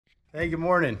Hey, good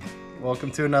morning.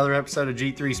 Welcome to another episode of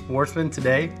G3 Sportsman.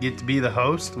 Today, get to be the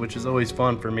host, which is always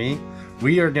fun for me.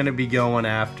 We are going to be going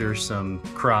after some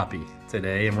crappie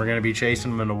today, and we're going to be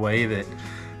chasing them in a way that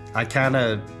I kind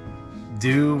of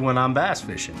do when I'm bass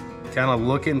fishing. Kind of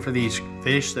looking for these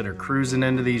fish that are cruising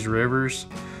into these rivers.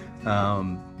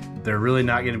 They're really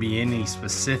not going to be in any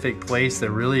specific place.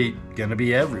 They're really going to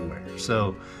be everywhere.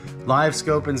 So live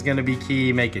scoping is going to be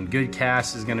key. Making good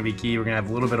casts is going to be key. We're going to have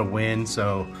a little bit of wind,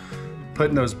 so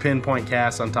putting those pinpoint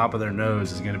casts on top of their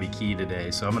nose is going to be key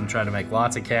today. So I'm going to try to make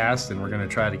lots of casts, and we're going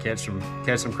to try to catch some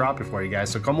crappie for you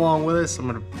guys. So come along with us. I'm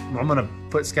going to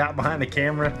put Scott behind the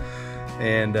camera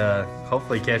and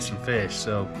hopefully catch some fish.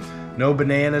 So no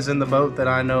bananas in the boat that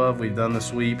I know of. We've done the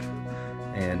sweep,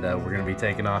 and we're going to be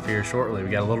taking off here shortly. We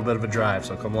got a little bit of a drive,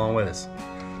 so come along with us.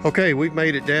 Okay, we've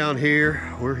made it down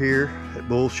here. We're here at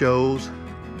Bull Shoals.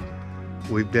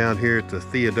 We're down here at the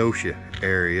Theodosia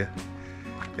area,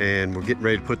 and we're getting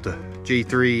ready to put the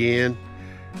G3 in.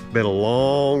 Been a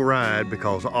long ride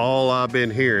because all I've been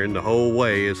hearing the whole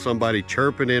way is somebody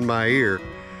chirping in my ear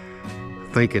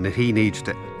thinking that he needs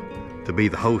to be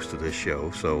the host of this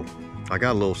show. So I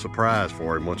got a little surprise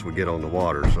for him once we get on the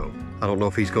water. So I don't know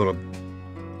if he's gonna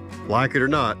like it or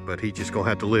not, but he's just gonna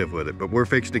have to live with it. But we're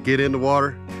fixing to get in the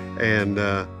water, and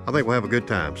I think we'll have a good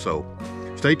time. So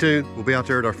stay tuned. We'll be out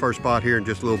there at our first spot here in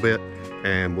just a little bit,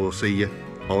 and we'll see you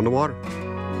on the water.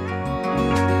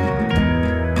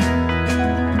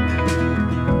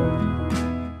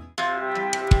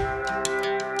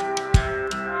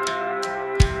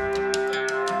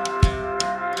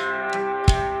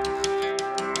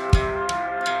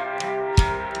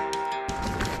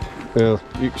 Well,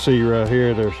 you can see right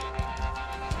here,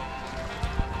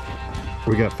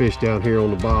 we got fish down here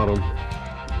on the bottom,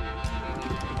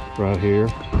 right here,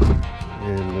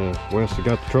 and Westin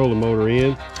got the trolling motor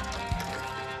in,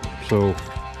 so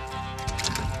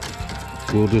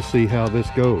we'll just see how this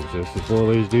goes. This is one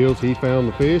of these deals. He found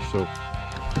the fish, so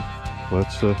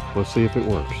let's see if it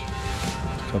works.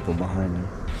 A couple behind me.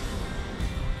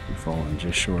 I'm falling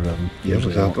just short of them. Yeah,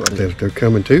 they're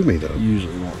coming to me though.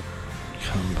 Usually won't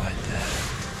come like that.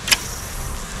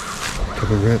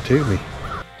 Coming right to me.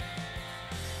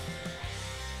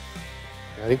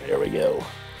 Okay. There we go.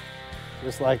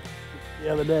 Just like the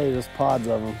other day, just pods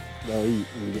of them they'll eat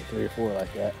when you get 3 or 4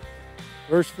 like that.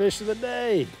 First fish of the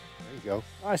day. There you go.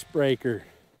 Icebreaker.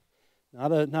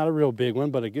 Not a real big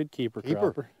one, but a good keeper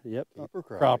cropper. Yep. Keeper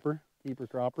cropper. Keeper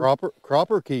cropper.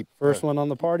 Cropper keep. First one on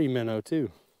the party minnow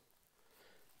too.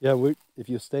 Yeah, if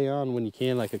you stay on when you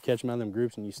can, like I catch them out of them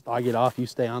groups, and I get off, you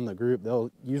stay on the group,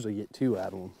 they'll usually get 2 out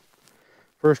of them.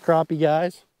 First crappie,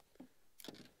 guys.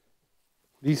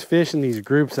 These fish in these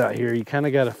groups out here, you kind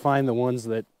of got to find the ones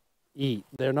that eat.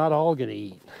 They're not all going to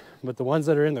eat, but the ones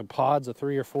that are in the pods of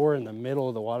 3 or 4 in the middle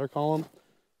of the water column,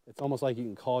 it's almost like you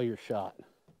can call your shot.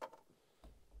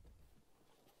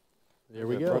 There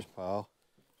we go. First pile.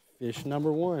 Fish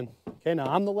number 1. Okay, now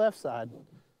I'm the left side.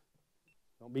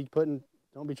 Don't be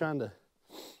trying to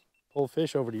pull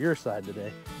fish over to your side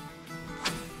today.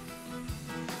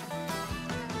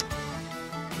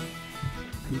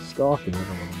 He's stalking it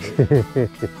a little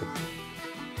bit.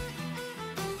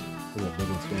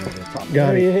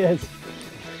 Got he it. is.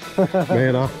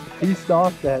 Man, he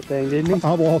stalked that thing, didn't he?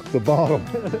 I walked the bottom.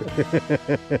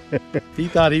 He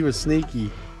thought he was sneaky.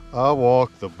 I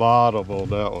walked the bottom on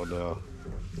that one now.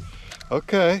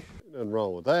 Okay, nothing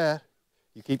wrong with that.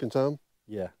 You keeping some?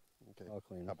 Yeah. Okay. I'll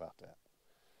clean it. How about that?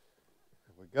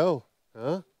 Here we go.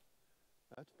 Huh?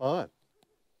 That's fun.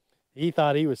 He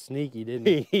thought he was sneaky, didn't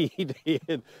he? He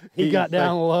did. He got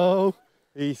down low.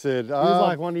 He said, He was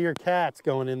like one of your cats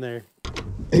going in there.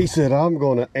 He said, I'm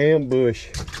going to ambush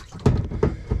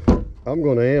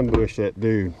that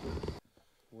dude.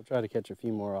 We'll try to catch a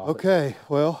few more off. Okay,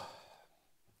 well,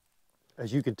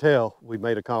 as you can tell, we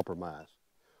made a compromise.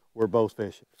 We're both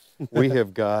fishing. We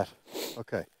have got,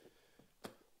 okay,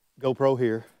 GoPro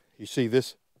here. You see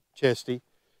this chesty.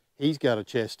 He's got a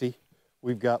chesty.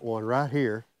 We've got one right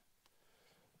here.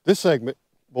 This segment,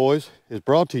 boys, is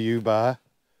brought to you by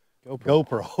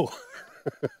GoPro.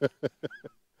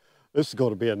 This is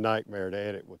going to be a nightmare to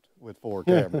edit with 4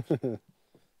 cameras.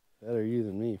 Better you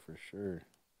than me for sure.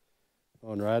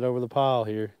 Going right over the pile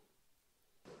here.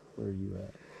 Where are you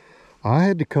at? I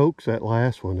had to coax that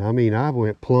last one. I mean, I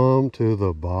went plumb to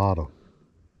the bottom.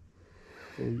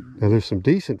 Now there's some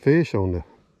decent fish on the...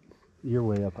 You're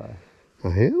way up high. I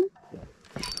am? Yeah.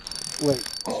 Wait.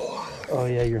 Oh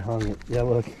yeah, you're hung it. Yeah,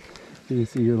 look. You can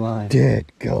see your line.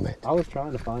 Dadgummit. I was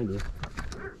trying to find you.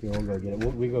 You won't go get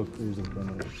it. We go cruising for a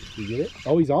minute. You get it?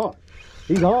 Oh, he's on.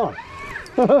 He's on.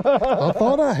 I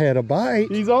thought I had a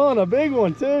bite. He's on a big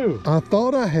one too. I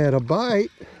thought I had a bite.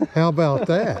 How about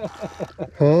that?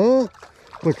 Huh?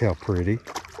 Look how pretty.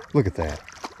 Look at that.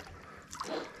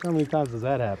 How many times does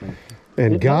that happen?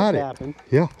 And It got does it. happen,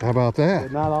 Yeah, how about but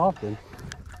that? not often.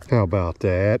 How about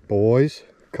that, boys?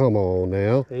 Come on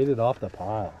now. Ate it off the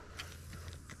pile.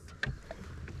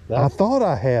 I thought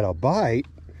I had a bite,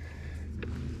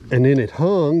 and then it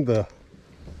hung the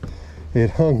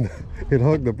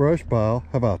brush pile.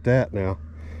 How about that now?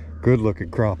 Good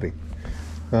looking crappie.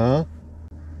 Huh?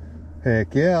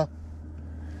 Heck yeah.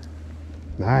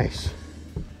 Nice.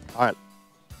 All right,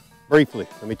 briefly,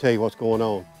 let me tell you what's going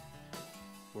on.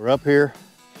 We're up here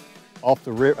off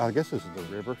the river. I guess this is the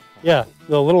river. Yeah,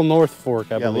 the little North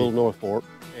Fork, I Yeah, believe. Little North Fork,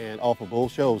 and off of Bull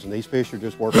Shoals, and these fish are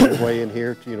just working their way in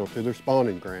here to, to their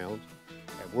spawning grounds.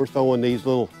 And we're throwing these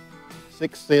little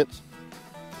 6-cent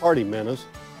party minnows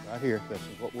right here. This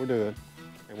is what we're doing.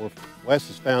 And Wes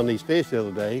has found these fish the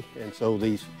other day, and so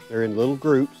they're in little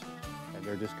groups, and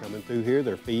they're just coming through here.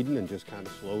 They're feeding and just kind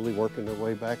of slowly working their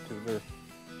way back to their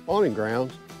spawning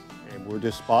grounds. And we're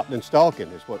just spotting and stalking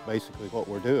is basically what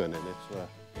we're doing. And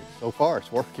so far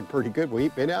it's working pretty good. We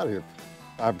ain't been out here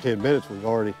 5 or 10 minutes. We've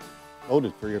already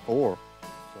loaded 3 or 4.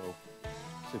 So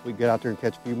see if we can get out there and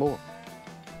catch a few more.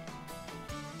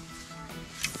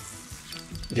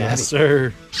 Yes,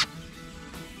 sir.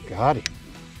 Got him.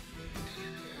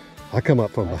 I come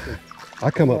up from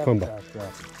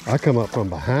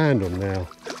behind them now.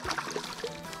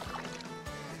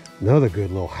 Another good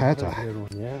little, that's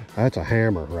a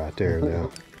hammer right there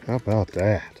now. How about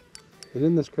that?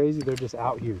 Isn't this crazy? They're just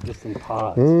out here, just in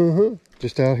pods.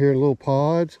 Just out here in little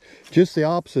pods. Just the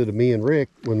opposite of me and Rick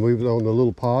when we was on the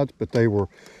little pods, but they were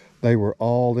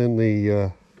all in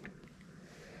the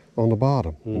on the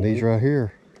bottom. And these right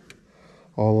here,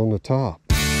 all on the top.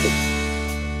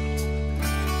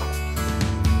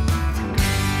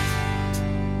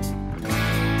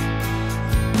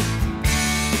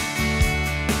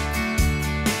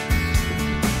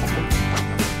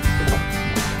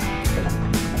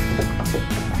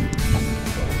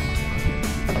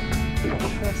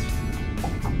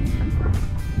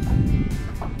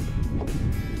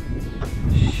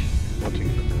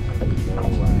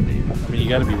 I mean, you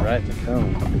got to be right in the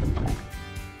cone.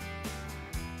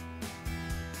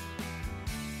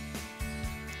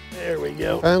 There we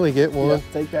go. Finally get one.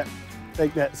 Yeah,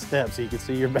 take that step so you can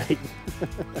see your bait.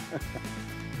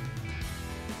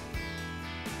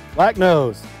 Black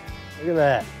nose. Look at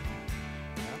that.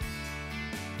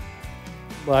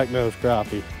 Black nose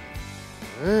crappie.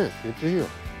 Good deal.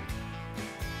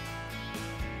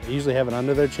 They usually have it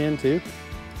under their chin too.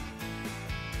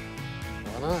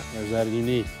 Why not? Or is that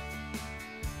unique?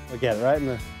 Look at it, right in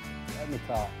the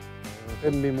top.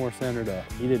 Couldn't be more centered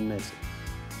up. He didn't miss it.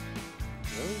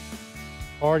 Really?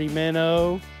 Party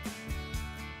minnow.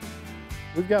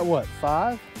 We've got what,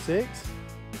 5, 6?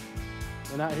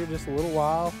 Been out here just a little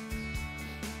while.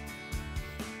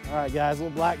 All right, guys,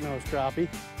 little black nose crappie.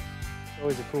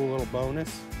 Always a cool little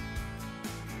bonus.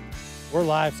 We're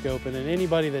live scoping, and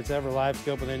anybody that's ever live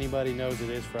scoping anybody knows it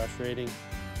is frustrating.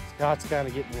 Scott's kind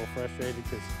of getting a little frustrated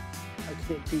because I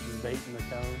can't keep his bait in the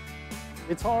cone.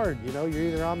 It's hard, you know, you're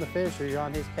either on the fish or you're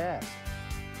on his cast.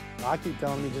 I keep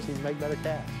telling him he just needs to make better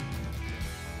casts.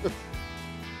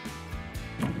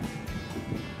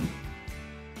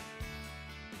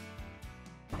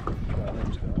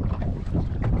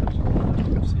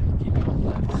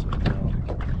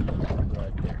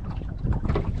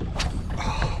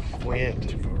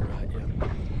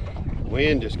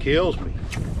 Wind just kills me.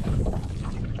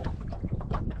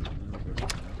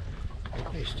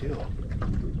 They still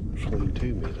flew to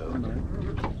me though.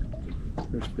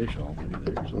 There's fish all through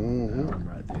there. So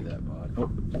right through that body. Oh.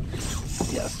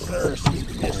 Yes, sir.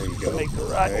 There you go. Make the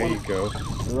right there one. you go.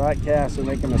 The right cast and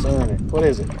making us earn it. What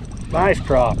is it? Nice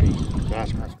crappie.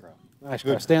 Nice crappie. Nice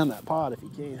crappie. Stay on that pod if you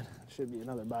can. Should be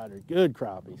another biter. Good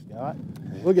crappie, Scott.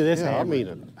 Look at this hammer. I mean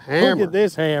a hammer. Look at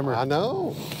this hammer. I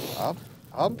know.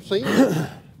 I'm seeing it.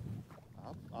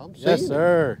 I'm seeing it. Yes,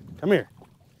 sir. Come here.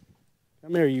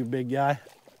 Come here, you big guy.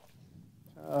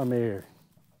 Come here.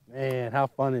 Man, how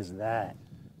fun is that?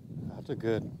 That's a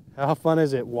good. How fun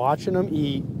is it watching them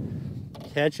eat,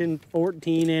 catching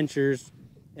 14 inchers,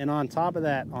 and on top of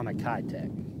that, on a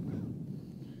Kitech.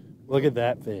 Look at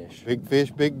that fish. Big fish,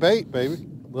 big bait, baby.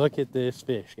 Look at this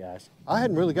fish, guys. I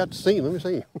hadn't really got to see him. Let me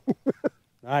see him.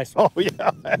 Nice. Oh,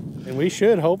 yeah. And we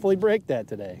should hopefully break that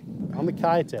today on the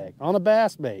Kitech, on a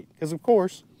bass bait. Because, of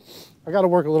course, I got to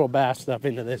work a little bass stuff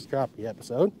into this crappie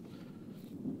episode.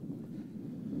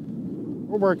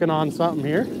 We're working on something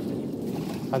here.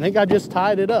 I think I just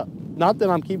tied it up. Not that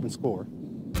I'm keeping score.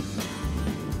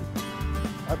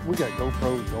 We got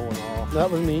GoPros going off. That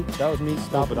was me. That was me No,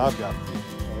 stopping. but I've got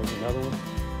There's another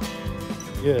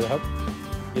one. Good. I hope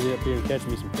get it up here and catch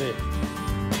me some fish.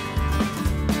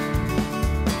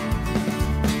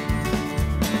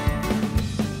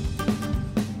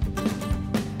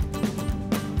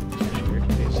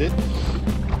 Is it?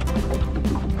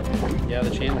 Yeah, the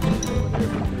channel's over there.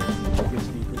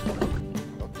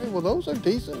 Okay, well those are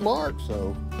decent marks,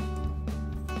 so.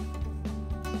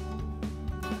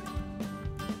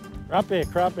 Crappie,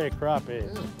 crappie, crappie.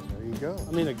 Yeah, there you go.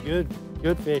 I mean, a good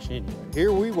fish anyway.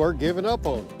 Here we were giving up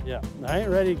on it. Yeah, I ain't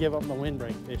ready to give up my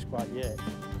windbreak fish quite yet.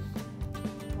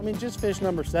 I mean, just fish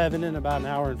number 7 in about an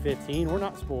hour and 15. We're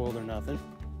not spoiled or nothing.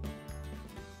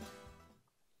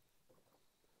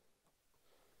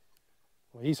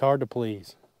 Well, he's hard to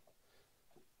please.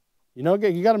 You know,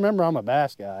 you got to remember I'm a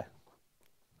bass guy.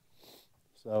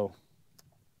 So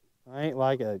I ain't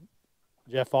like a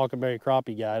Jeff Falkenberry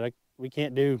crappie guy. Like, we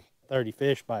can't do 30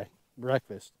 fish by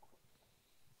breakfast.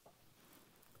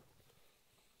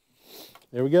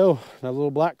 There we go, another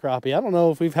little black crappie. I don't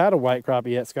know if we've had a white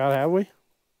crappie yet, Scott, have we?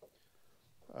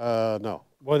 No.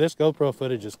 Boy, this GoPro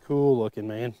footage is cool looking,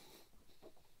 man.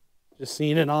 Just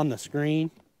seeing it on the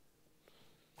screen.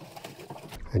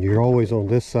 And you're always on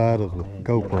this side of the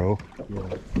GoPro. Yeah.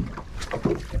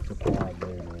 It's a pod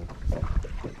there, man.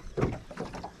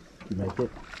 You make it?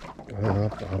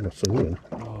 I'm assuming.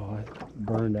 Oh, it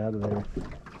burned out of there.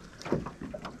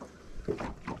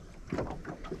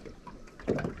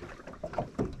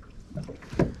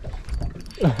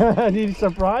 Did he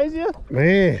surprise you?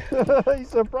 Man, He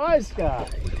surprised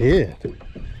Scott. he did.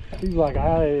 He's like,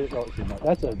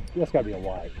 that's gotta be a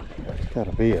white.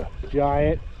 Gotta be a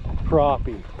Giant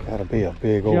crappie.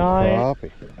 big old Giant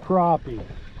crappie. Crappie.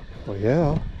 Well,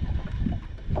 yeah.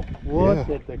 Look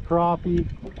Yeah. at the crappie.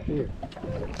 Here.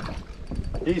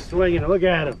 He's swinging. Look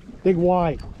at him. Big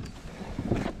white.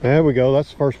 There we go.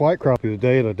 That's the first white crappie of the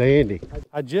day and a dandy.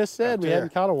 I just said Right we there.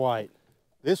 hadn't caught a white.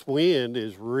 This wind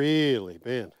has really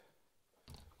been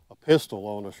a pistol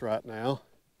on us right now.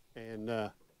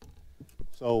 And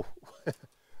so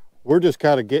we're just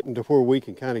kind of getting to where we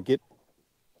can kind of get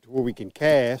to where we can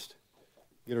cast,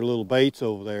 get our little baits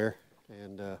over there.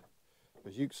 And as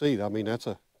you can see, I mean, that's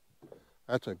a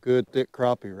good thick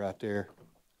crappie right there.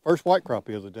 First white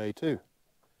crappie of the day too.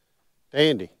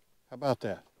 Dandy. How about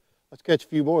that? Let's catch a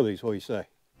few more of these. What do you say?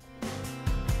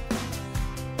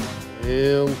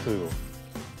 Them cool.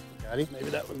 Got him? Maybe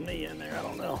that was me in there. I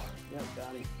don't know. Yep,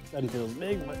 got him. Doesn't feel as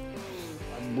big, but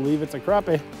I believe it's a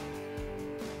crappie.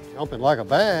 Jumping like a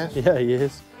bass. Yeah, he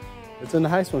is. It's a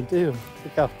nice one too.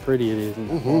 Look how pretty it is in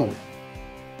the water.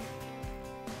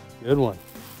 Good one.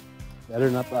 Better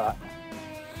than I thought.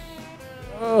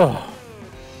 Oh,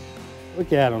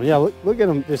 look at him. Yeah, look at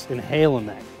him just inhaling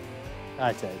that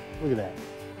high tag. Look at that.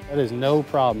 That is no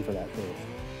problem for that fish.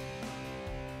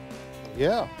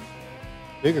 Yeah.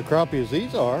 Bigger crappie as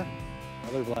these are.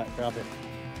 Another black crappie.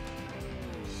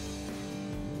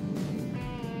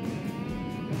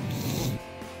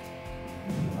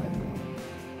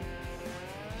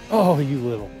 Oh, you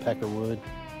little peckerwood.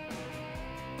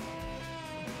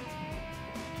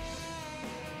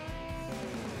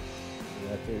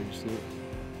 Right there, you see it?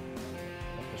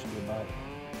 That fish will bite.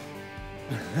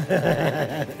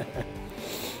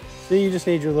 See, you just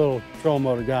need your little trolling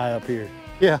motor guy up here.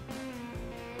 Yeah.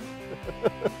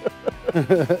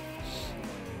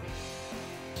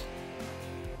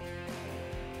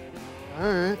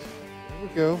 All right, there we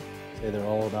go. Say they're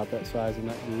all about that size in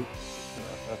that group.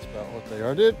 That's about what they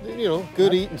are. You know,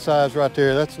 good eating size right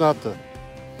there. That's not the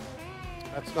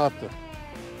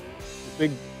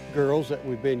big girls that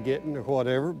we've been getting or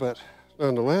whatever, but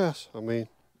nonetheless, I mean,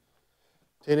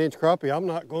 10-inch crappie, I'm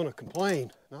not going to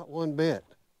complain, not one bit.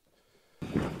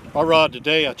 Our rod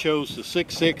today, I chose the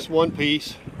 6.6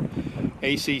 one-piece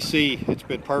ACC. It's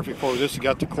been perfect for me. This has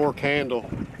got the cork handle,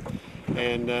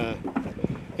 and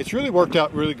it's really worked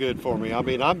out really good for me. I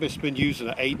mean, I've just been using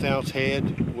an 1/8 ounce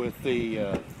head with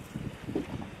the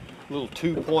little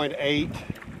 2.8.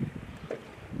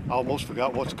 I almost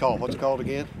forgot what's it called. What's it called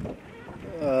again?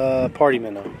 Party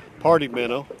minnow. Party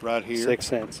minnow right here. 6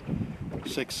 cents.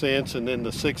 6 cents, and then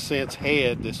the 6 cents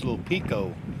head, this little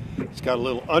Pico. It's got a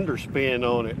little underspin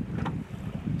on it.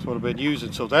 That's what I've been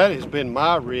using. So that has been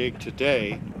my rig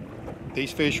today.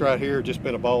 These fish right here have just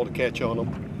been a ball to catch on them.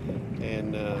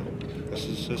 And this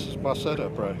is my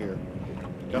setup right here.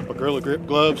 Got my Gorilla Grip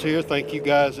gloves here. Thank you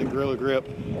guys at Gorilla Grip.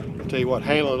 I'll tell you what,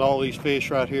 handling all these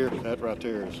fish right here, that right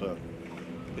there is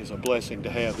a blessing to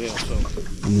have them. So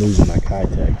I'm losing my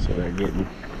Kitech, so they're getting.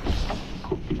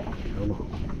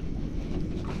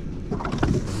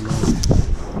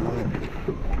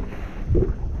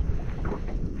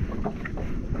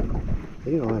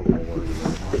 You know, I ain't gonna worry.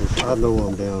 I know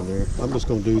I'm down there. I'm just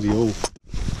gonna do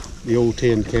the old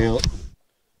 10 count.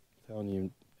 Telling you,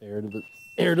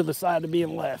 air to the side of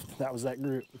being left. That was that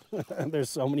group. There's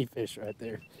so many fish right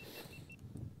there.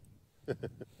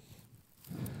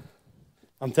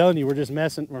 I'm telling you, we're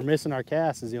missing our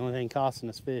cast is the only thing costing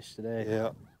us fish today. Yeah.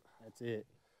 That's it.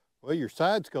 Well, you're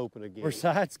side scoping again. We're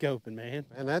side scoping, man.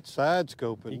 Man, that's side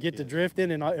scoping. You get to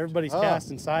drifting and everybody's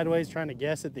casting sideways, trying to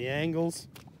guess at the angles.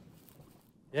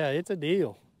 Yeah, it's a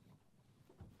deal.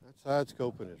 That side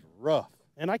scoping is rough.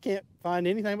 And I can't find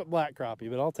anything but black crappie,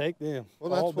 but I'll take them. Well,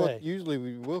 that's what usually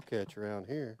we will catch around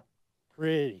here.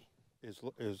 Pretty. Is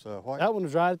white. That one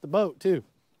was right at the boat too.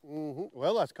 Mm-hmm.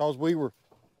 Well, that's because we were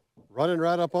running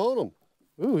right up on them.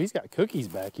 Ooh, he's got cookies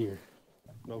back here.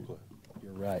 No clue.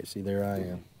 You're right. See, there I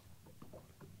am.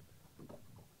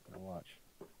 Now watch.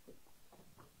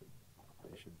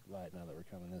 They should light now that we're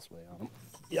coming this way on them.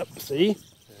 Yep. See?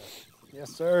 Yeah. Yes,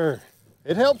 sir.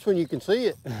 It helps when you can see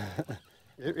it.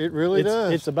 It really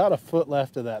does. It's about a foot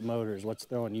left of that motor is what's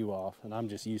throwing you off, and I'm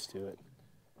just used to it.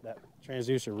 That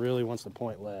transducer really wants to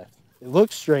point left. It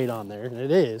looks straight on there, and it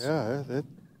is. Yeah,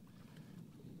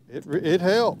 it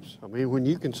helps. I mean, when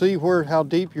you can see how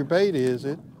deep your bait is,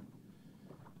 it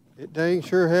dang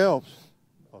sure helps.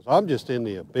 Because I'm just in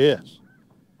the abyss.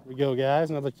 Here we go, guys.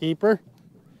 Another keeper.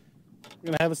 We're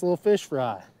going to have this little fish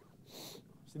fry.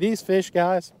 So these fish,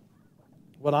 guys,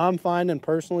 what I'm finding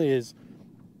personally is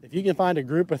if you can find a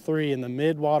group of 3 in the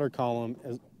mid-water column,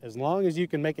 as long as you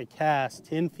can make a cast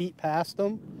 10 feet past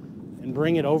them and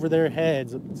bring it over their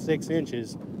heads 6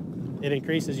 inches, it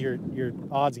increases your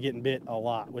odds of getting bit a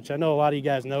lot, which I know a lot of you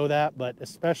guys know that, but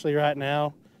especially right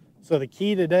now. So the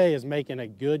key today is making a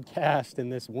good cast in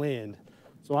this wind.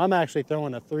 So I'm actually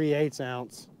throwing a 3/8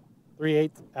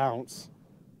 ounce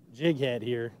jig head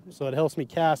here, so it helps me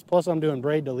cast. Plus I'm doing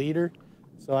braid to leader,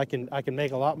 so I can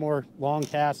make a lot more long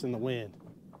casts in the wind.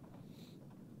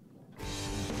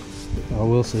 I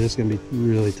will say it's gonna be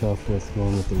really tough with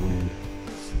going with the wind.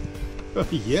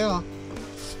 Yeah.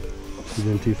 See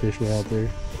them 2 fish way out there?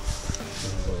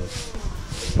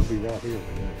 They'll be right here.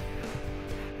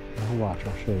 I'll watch.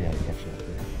 I'll show you how to catch that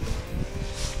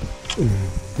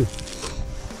there.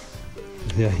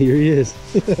 Yeah, here he is.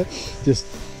 Just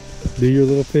do your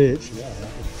little pitch.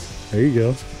 There you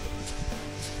go.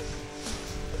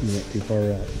 You went too far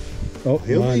right. Oh,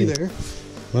 he'll be there.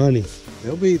 Money.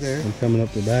 He'll be there. I'm coming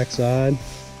up the backside.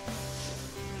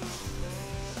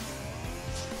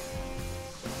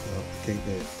 Oh, can't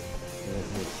do it.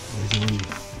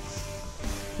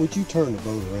 Would you turn the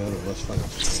boat around and let's find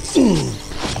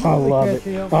it? I love it.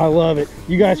 I love it.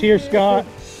 You guys hear Scott?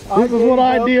 This is what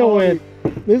I deal with.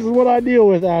 This is what I deal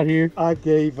with out here. I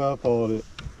gave up on it.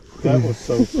 That was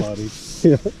so funny.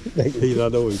 I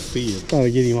know he's seeing. Trying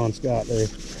to get him on Scott there.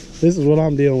 This is what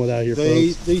I'm dealing with out here,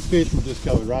 folks. These fish were just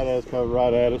coming right at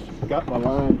us, Got my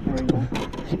line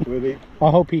with him. I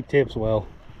hope he tips well.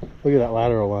 Look at that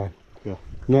lateral line. Yeah.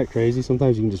 Isn't that crazy?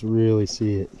 Sometimes you can just really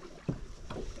see it.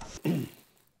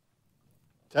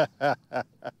 That's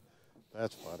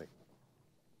funny.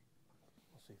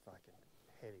 Let's see if I can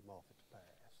head him off its pass.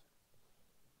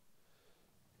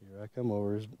 Here I come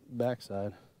over his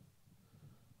backside.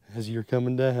 As you're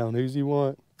coming down, who's he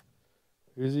want?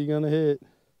 Who's he gonna hit?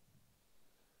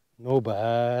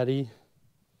 Nobody.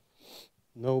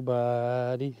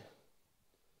 Nobody.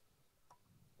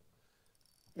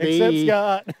 Except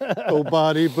Scott.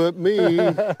 Nobody but me.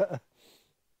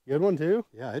 Good one too?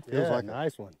 Yeah, it feels like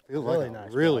nice one. Feels really like a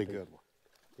nice really crappie. good one.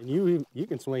 And you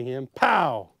can swing him.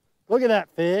 Pow! Look at that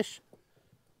fish.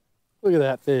 Look at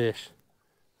that fish.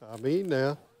 I mean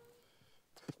now.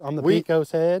 On the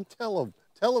Pico's head. Tell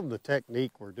them the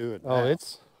technique we're doing now. Oh,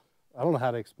 I don't know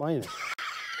how to explain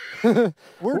it.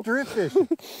 We're drift fishing.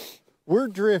 We're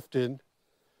drifting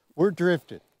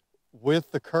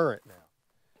with the current now.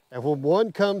 And when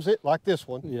one comes in, like this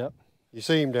one, yep. You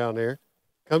see him down there,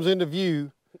 comes into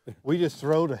view, we just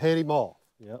throw to head him off.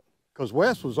 Yep. Because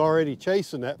Wes was already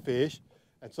chasing that fish,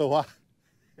 and so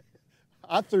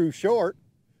I threw short,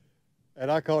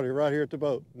 and I caught him right here at the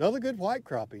boat. Another good white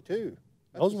crappie too.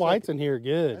 Those whites in here are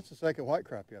good. That's the second white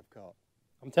crappie I've caught.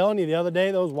 I'm telling you, the other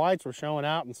day those whites were showing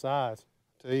out in size.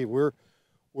 I tell you,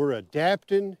 we're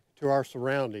adapting to our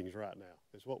surroundings right now.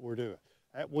 Is what we're doing.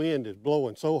 That wind is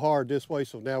blowing so hard this way,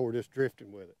 so now we're just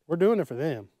drifting with it. We're doing it for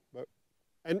them.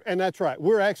 And that's right.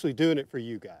 We're actually doing it for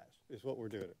you guys. Is what we're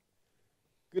doing it.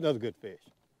 Another good fish.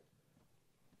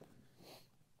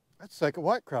 That's the second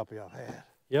white crappie I've had.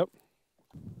 Yep.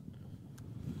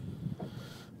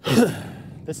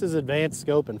 This is advanced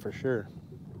scoping for sure.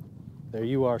 There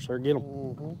you are, sir. Get them.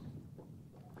 Mm-hmm.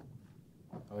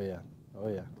 Oh yeah. Oh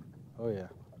yeah. Oh yeah.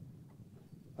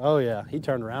 Oh yeah, he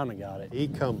turned around and got it. He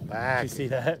come back. Did you see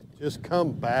that? Just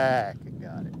come back and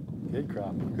got it. Good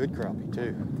crappie. Good crappie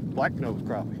too. Black nose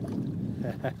crappie.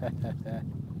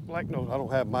 Black nose, I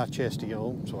don't have my chesty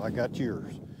on, so I got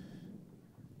yours.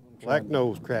 Black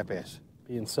nose crappies.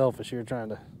 Being selfish here, trying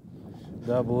to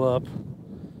double up.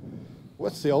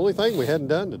 What's the only thing we hadn't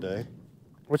done today?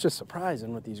 Which is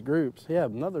surprising with these groups. Yeah,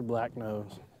 another black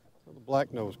nose. The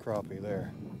black nose crappie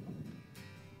there.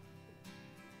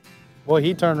 Boy,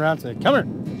 he turned around and said, "Come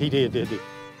here." He did, didn't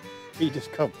he? He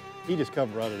just come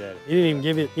running at it. He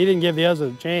didn't give the others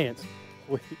a chance.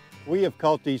 We have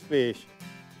caught these fish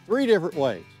 3 different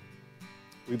ways.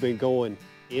 We've been going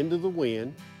into the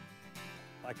wind,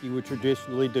 like you would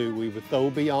traditionally do. We would throw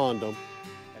beyond them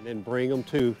and then bring them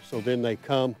to, so then they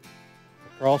come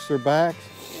across their backs,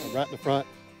 right in the front,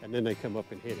 and then they come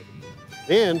up and hit it.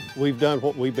 Then we've done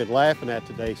what we've been laughing at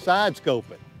today, side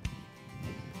scoping.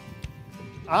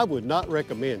 I would not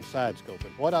recommend side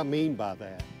scoping. What I mean by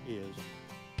that is,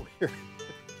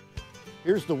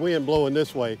 here's the wind blowing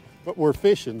this way, but we're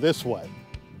fishing this way.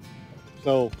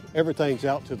 So everything's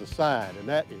out to the side, and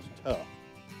that is tough.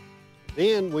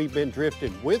 Then we've been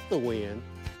drifting with the wind.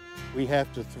 We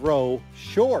have to throw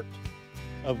short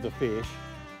of the fish.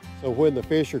 So when the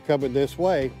fish are coming this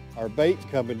way, our bait's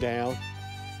coming down,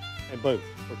 and boom,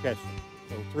 we're catching them.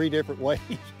 So 3 different ways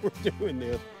we're doing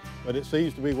this, but it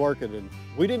seems to be working. And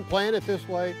we didn't plan it this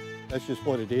way. That's just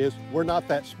what it is. We're not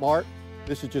that smart.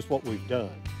 This is just what we've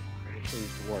done. And it seems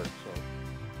to work. So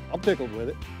I'm tickled with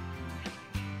it.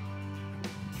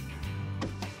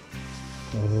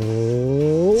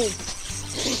 Oh.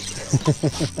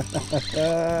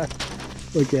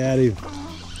 Look at him.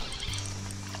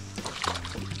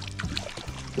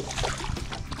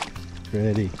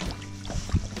 Ready.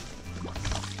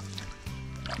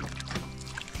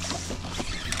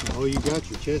 Oh, you got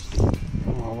your chesty.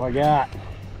 Oh, I got.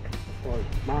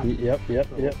 Yep.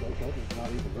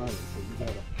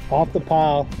 Off the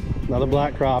pile. Another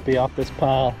black crappie off this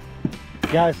pile.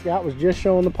 Guys, Scott was just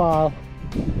showing the pile.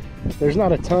 There's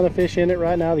not a ton of fish in it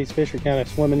right now. These fish are kind of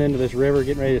swimming into this river,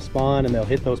 getting ready to spawn, and they'll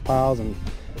hit those piles and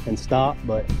stop,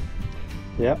 but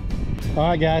yep. All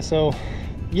right, guys, so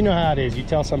you know how it is. You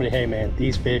tell somebody, hey man,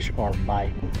 these fish are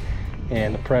biting,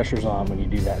 and the pressure's on when you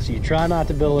do that. So you try not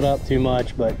to build it up too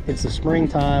much, but it's the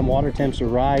springtime, water temps are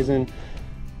rising.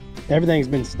 Everything's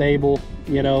been stable.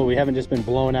 You know, we haven't just been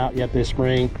blowing out yet this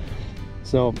spring.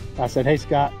 So I said, hey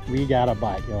Scott, we got a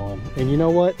bite going. And you know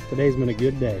what? Today's been a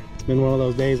good day. It's been one of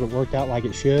those days that worked out like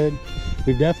it should.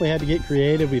 We've definitely had to get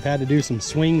creative. We've had to do some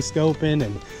swing scoping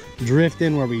and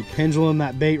drifting where we pendulum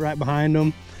that bait right behind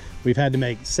them. We've had to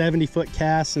make 70-foot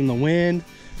casts in the wind.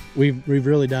 We've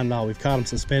really done it all. We've caught them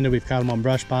suspended. We've caught them on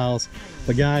brush piles.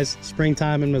 But guys,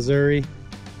 springtime in Missouri,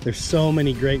 there's so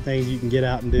many great things you can get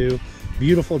out and do.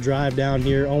 Beautiful drive down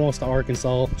here, almost to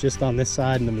Arkansas, just on this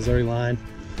side in the Missouri line.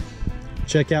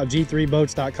 Check out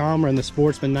g3boats.com. We're in the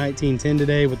Sportsman 1910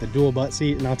 today with the dual butt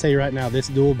seat. And I'll tell you right now, this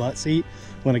dual butt seat,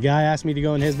 when a guy asked me to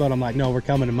go in his boat, I'm like, no, we're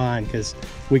coming to mine, because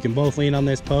we can both lean on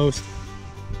this post,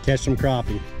 catch some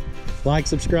crappie. Like,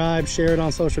 subscribe, share it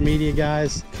on social media,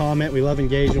 guys. Comment. We love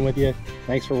engaging with you.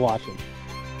 Thanks for watching.